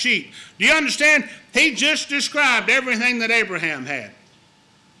thy sheep. Do you understand? He just described everything that Abraham had.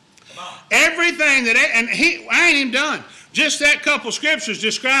 Everything that, I ain't even done. Just that couple scriptures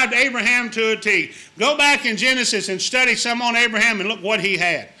described Abraham to a T. Go back in Genesis and study some on Abraham and look what he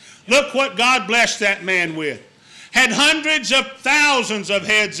had. Look what God blessed that man with. Had hundreds of thousands of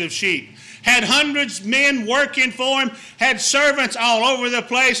heads of sheep. Had hundreds of men working for him, had servants all over the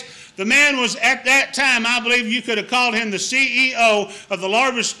place. The man was, at that time, I believe you could have called him the CEO of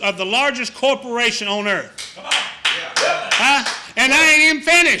the largest corporation on earth. Come on. Yeah. And I ain't even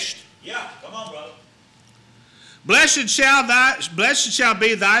finished. Yeah, come on, brother. Blessed shall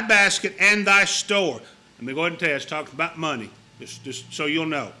be thy basket and thy store. Let me go ahead and tell you, it's talking about money, just so you'll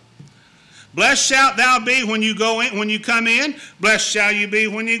know. Blessed shalt thou be when you go in, when you come in. Blessed shall you be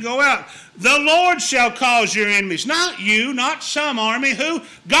when you go out. The Lord shall cause your enemies, not you, not some army. Who?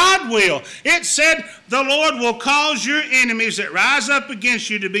 God will. It said the Lord will cause your enemies that rise up against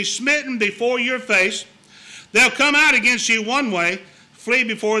you to be smitten before your face. They'll come out against you one way, flee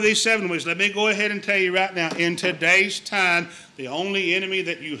before these 7 ways. Let me go ahead and tell you right now, in today's time, the only enemy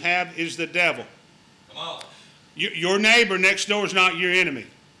that you have is the devil. Come on. Your neighbor next door is not your enemy.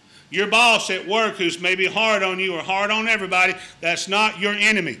 Your boss at work who's maybe hard on you or hard on everybody, that's not your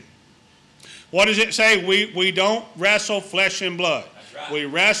enemy. What does it say? We don't wrestle flesh and blood. That's right. We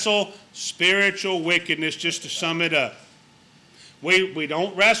wrestle spiritual wickedness, just to sum it up. We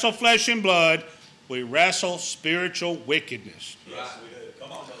don't wrestle flesh and blood. We wrestle spiritual wickedness. Yes, we do.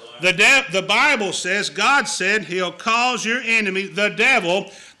 Come on, brother. The Bible says, God said he'll cause your enemy, the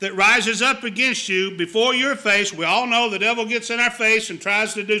devil, that rises up against you before your face. We all know the devil gets in our face and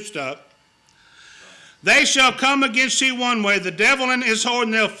tries to do stuff. They shall come against you one way, the devil and his horde,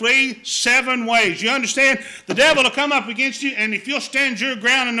 and they'll flee 7 ways. You understand? The devil will come up against you, and if you'll stand your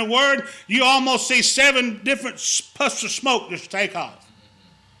ground in the word, you almost see 7 different puffs of smoke just take off.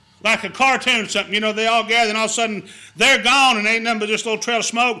 Like a cartoon or something. You know, they all gather, and all of a sudden, they're gone, and ain't nothing but just a little trail of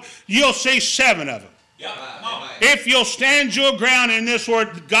smoke. You'll see 7 of them. Yeah, come on. If you'll stand your ground in this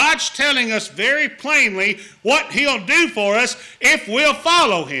word, God's telling us very plainly what he'll do for us if we'll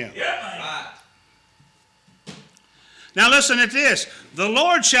follow him. Yeah, right. Now listen at this. The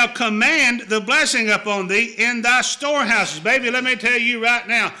Lord shall command the blessing upon thee in thy storehouses. Baby, let me tell you right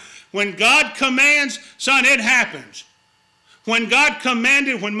now, when God commands, son, it happens. When God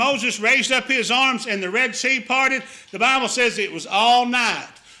commanded, when Moses raised up his arms and the Red Sea parted, the Bible says it was all night.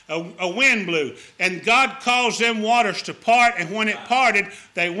 A wind blew, and God caused them waters to part, and when it parted,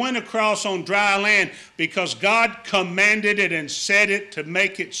 they went across on dry land because God commanded it and said it to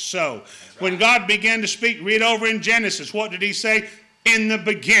make it so. Right. When God began to speak, read over in Genesis, what did he say? In the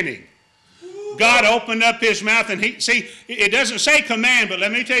beginning. God opened up his mouth, and it doesn't say command, but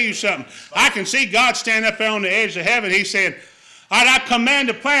let me tell you something. I can see God stand up there on the edge of heaven. He's saying, all right, I command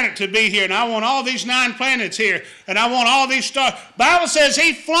a planet to be here, and I want all these 9 planets here, and I want all these stars. Bible says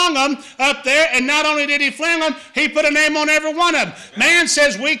he flung them up there, and not only did he fling them, he put a name on every one of them. Man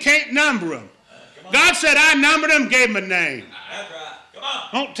says we can't number them. God said I numbered them, gave them a name. That's right. Come on.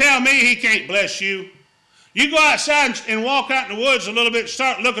 Don't tell me he can't bless you. You go outside and walk out in the woods a little bit,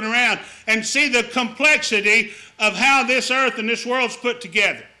 start looking around, and see the complexity of how this earth and this world's put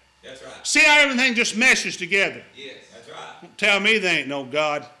together. That's right. See how everything just meshes together. Yes, that's right. Don't tell me there ain't no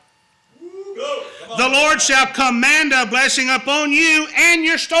God. Go. The Lord shall command a blessing upon you and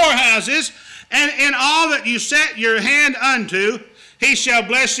your storehouses, and in all that you set your hand unto, he shall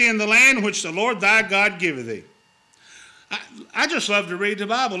bless thee in the land which the Lord thy God giveth thee. I just love to read the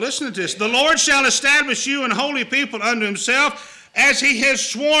Bible. Listen to this. The Lord shall establish you an holy people unto himself, as he has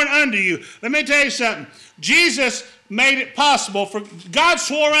sworn unto you. Let me tell you something. Jesus made it possible for God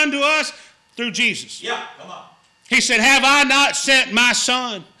swore unto us through Jesus. Yeah, come on. He said, have I not sent my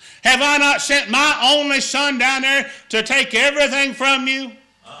son? Have I not sent my only son down there to take everything from you?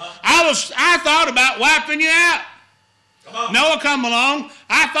 I thought about wiping you out. Noah come along,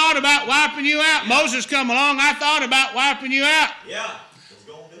 I thought about wiping you out. Yeah. Moses come along, I thought about wiping you out. Yeah. What's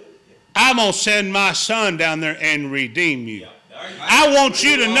going to do it? Yeah. I'm going to send my son down there and redeem you. Yeah. I want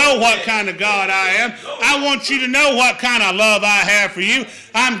you to know what kind of God I am. I want you to know what kind of love I have for you.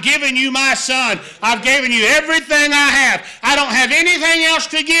 I'm giving you my son. I've given you everything I have. I don't have anything else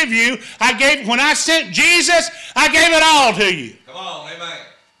to give you. When I sent Jesus, I gave it all to you. Come on, amen.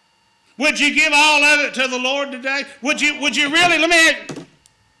 Would you give all of it to the Lord today? Would you really? Let me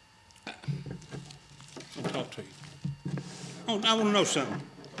I'll talk to you. I want to know something.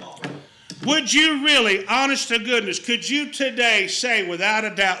 Would you really, honest to goodness, could you today say without a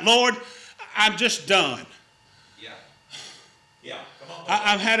doubt, Lord, I'm just done. Yeah. Yeah. Come on.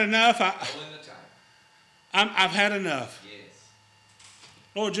 I've had enough. I've had enough. Yes.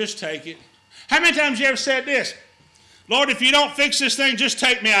 Lord, just take it. How many times you ever said this? Lord, if you don't fix this thing, just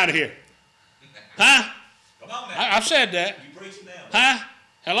take me out of here. Huh? Come on now. I've said that. You preaching now. Huh?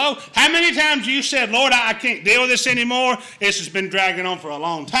 Hello? How many times you said, Lord, I can't deal with this anymore. This has been dragging on for a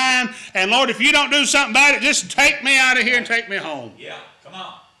long time. And Lord, if you don't do something about it, just take me out of here and take me home. Yeah, come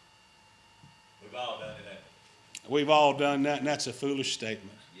on. We've all done that. We've all done that, and that's a foolish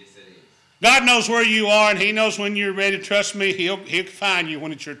statement. Yes, it is. God knows where you are, and he knows when you're ready. Trust me, he'll find you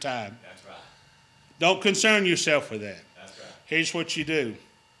when it's your time. That's right. Don't concern yourself with that. That's right. Here's what you do.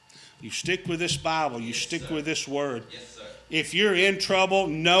 You stick with this Bible. You stick with this word. Yes, sir. If you're in trouble,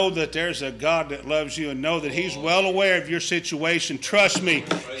 know that there's a God that loves you and know that he's well aware of your situation. Trust me,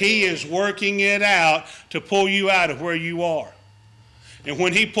 he is working it out to pull you out of where you are. And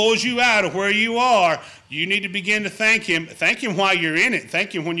when he pulls you out of where you are, you need to begin to thank him. Thank him while you're in it.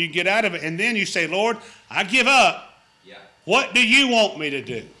 Thank him when you get out of it. And then you say, Lord, I give up. Yeah. What do you want me to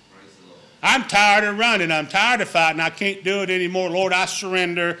do? I'm tired of running. I'm tired of fighting. I can't do it anymore. Lord, I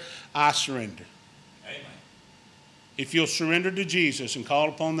surrender. I surrender. Amen. If you'll surrender to Jesus and call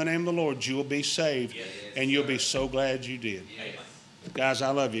upon the name of the Lord, you'll be saved, and you'll be so glad you did. Amen. Guys,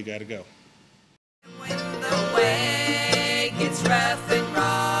 I love you. Got to go.